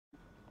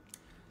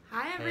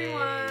Hi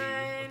everyone!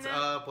 Hey, what's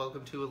up?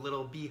 Welcome to a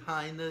little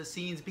behind the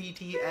scenes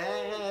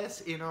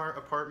BTS in our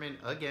apartment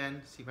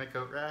again. See my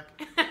coat rack?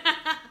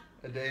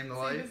 A day in the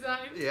life.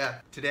 Design. Yeah.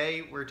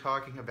 Today we're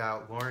talking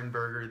about Lauren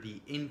Berger, the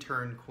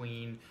Intern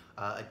Queen,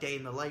 a day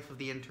in the life of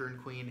the Intern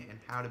Queen, and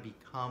how to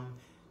become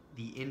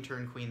the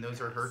Intern Queen. Those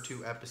are her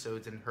 2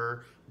 episodes in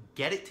her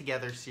Get It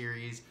Together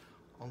series,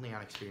 only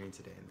on Experience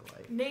a Day in the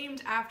Life.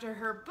 Named after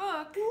her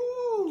book,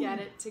 Woo! Get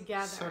It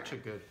Together. Such a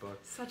good book.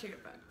 Such a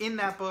good book. In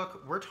that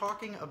book, we're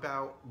talking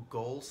about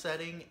goal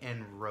setting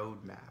and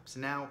roadmaps.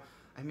 Now,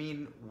 I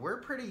mean, we're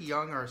pretty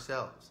young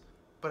ourselves,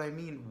 but I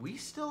mean, we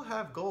still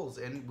have goals,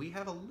 and we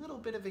have a little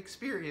bit of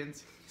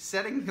experience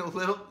setting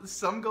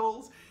some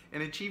goals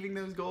and achieving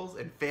those goals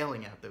and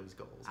failing at those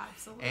goals.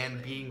 Absolutely.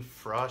 And being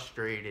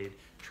frustrated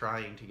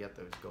trying to get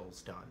those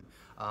goals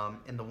done.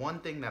 And the one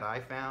thing that I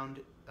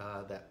found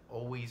that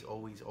always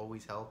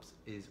helps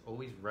is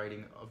always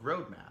writing a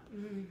roadmap.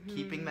 Mm-hmm.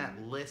 Keeping that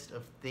list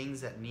of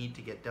things that need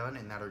to get done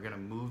and that are going to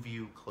move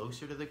you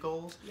closer to the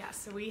goals. Yeah,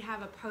 so we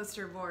have a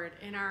poster board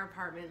in our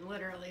apartment,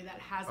 literally, that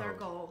has our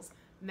goals.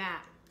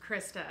 Matt,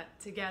 Krista,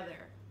 together,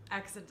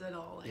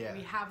 accidental. Yeah.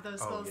 We have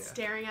those goals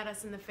staring at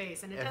us in the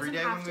face. And it Every doesn't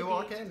day have when to we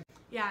walk in.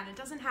 Yeah, and it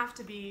doesn't have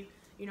to be,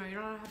 you know, you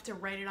don't have to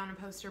write it on a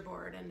poster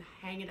board and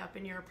hang it up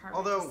in your apartment.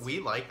 Although we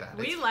like that.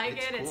 We it's like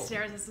it. Cool. It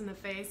stares us in the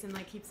face and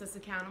like keeps us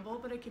accountable,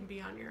 but it can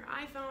be on your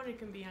iPhone, it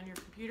can be on your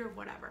computer,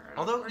 whatever.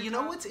 Although, you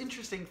know what's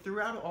interesting?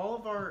 Throughout all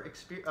of our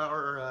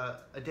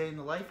A Day in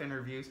the Life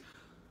interviews,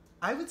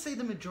 I would say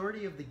the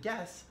majority of the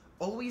guests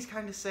always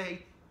kind of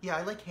say, yeah,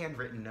 I like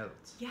handwritten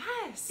notes.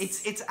 Yes.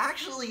 It's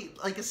actually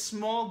like a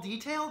small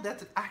detail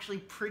that's actually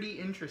pretty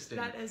interesting.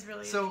 That is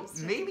really interesting.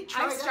 So maybe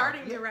try it out. I'm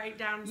starting to write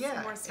down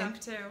some more stuff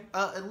too.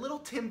 A little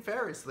Tim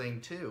Ferriss thing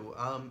too.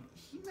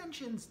 He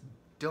mentions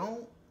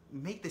don't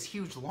make this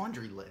huge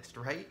laundry list,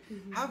 right?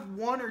 Mm-hmm. Have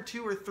 1 or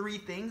 2 or 3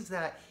 things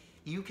that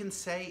you can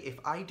say, if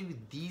I do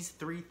these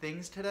 3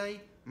 things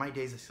today, my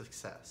day's a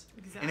success.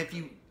 Exactly.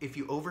 And if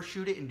you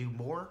overshoot it and do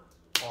more,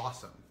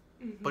 awesome.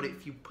 Mm-hmm. But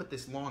if you put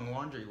this long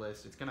laundry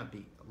list, it's gonna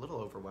be a little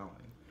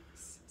overwhelming.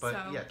 But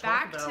so yeah,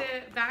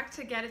 back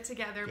to Get It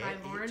Together by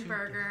Lauren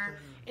Berger.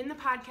 In the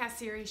podcast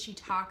series, she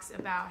talks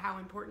about how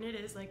important it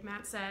is, like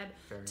Matt said,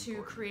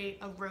 to create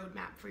a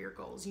roadmap for your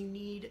goals. You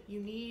need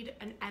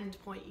an end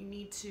point. You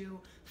need to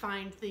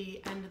find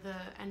the end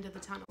of the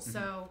tunnel. Mm-hmm.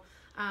 So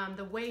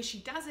the way she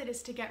does it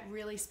is to get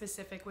really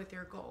specific with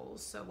your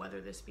goals. So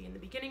whether this be in the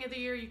beginning of the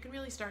year, you can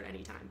really start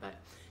anytime. But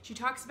she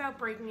talks about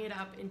breaking it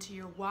up into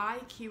your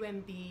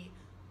YQMB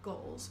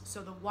goals.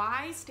 So the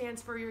Y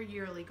stands for your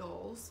yearly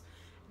goals.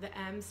 The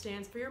M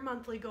stands for your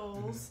monthly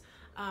goals.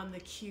 Mm-hmm. The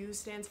Q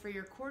stands for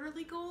your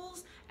quarterly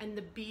goals. And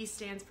the B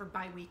stands for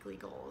bi-weekly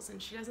goals.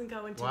 And she doesn't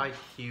go into...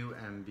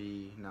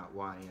 YQMB, not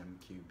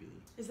YMQB.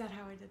 Is that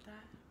how I did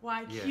that?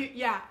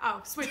 Yeah.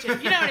 Oh, switch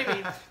it. You know what I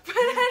mean. But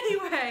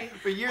anyway.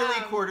 But yearly,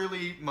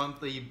 quarterly,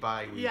 monthly,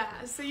 bi-weekly.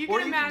 Yeah, so you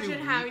can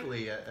imagine how...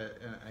 weekly,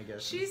 I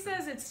guess. She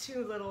says it's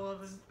too little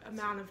of an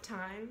amount of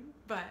time,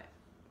 but...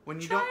 When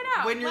you try it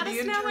out. When you're Let the us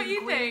intern know what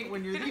you queen, think.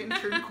 When you're the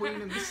intern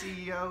queen and the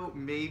CEO,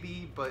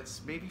 maybe,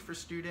 but maybe for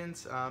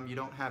students, you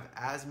don't have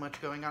as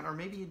much going on, or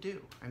maybe you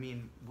do. I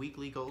mean,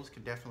 weekly goals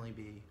could definitely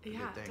be a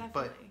good thing.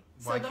 Definitely.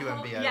 But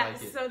YQMB, I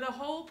like it. So the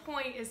whole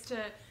point is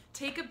to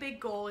take a big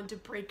goal and to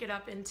break it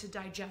up into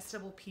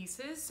digestible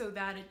pieces so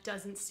that it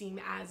doesn't seem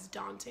as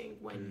daunting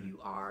when you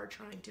are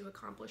trying to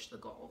accomplish the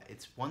goal.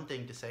 It's one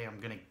thing to say, I'm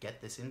going to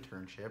get this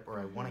internship, or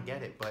I want to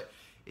get it, but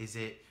is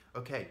it,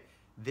 okay,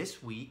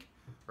 this week,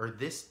 or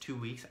this 2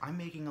 weeks, I'm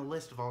making a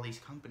list of all these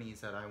companies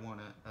that I want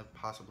to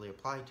possibly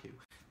apply to.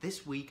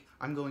 This week,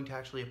 I'm going to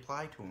actually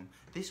apply to them.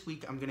 This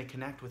week, I'm going to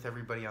connect with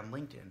everybody on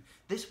LinkedIn.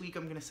 This week,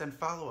 I'm going to send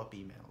follow-up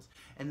emails.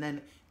 And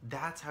then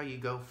that's how you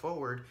go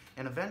forward.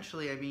 And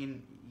eventually, I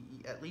mean,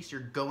 at least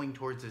you're going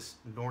towards this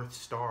North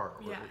Star.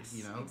 Or,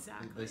 you know,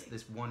 exactly.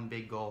 This one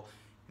big goal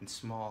in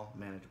small,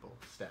 manageable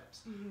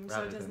steps. Mm-hmm.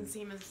 So it doesn't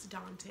seem as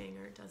daunting,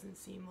 or it doesn't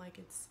seem like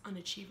it's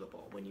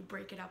unachievable. When you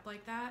break it up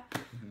like that,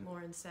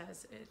 Lauren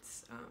says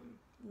it's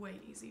way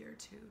easier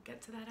to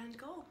get to that end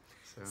goal.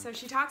 So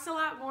she talks a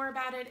lot more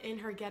about it in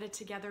her Get It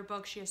Together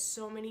book. She has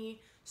so many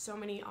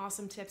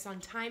awesome tips on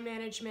time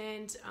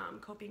management,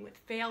 coping with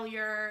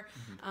failure,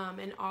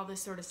 and all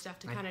this sort of stuff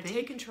to kind of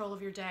take control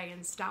of your day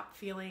and stop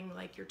feeling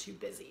like you're too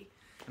busy.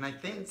 And I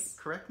think,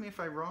 correct me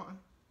if I'm wrong,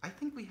 I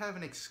think we have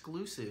an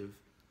exclusive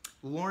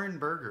Lauren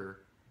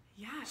Berger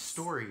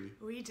story.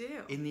 We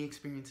do. In the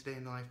Experience Day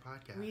in the Life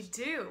podcast. We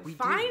do.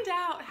 Find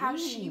out how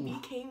she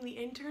became the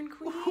Intern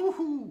Queen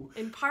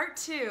in part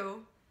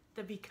 2,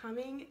 the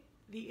Becoming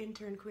the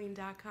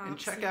InternQueen.com. And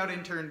check out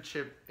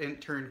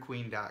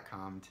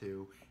InternQueen.com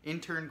too.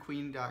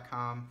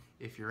 InternQueen.com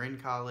if you're in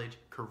college,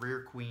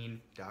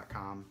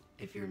 CareerQueen.com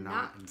if you're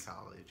not in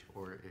college,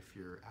 or if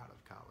you're out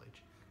of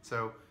college.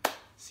 So,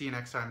 see you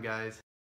next time, guys.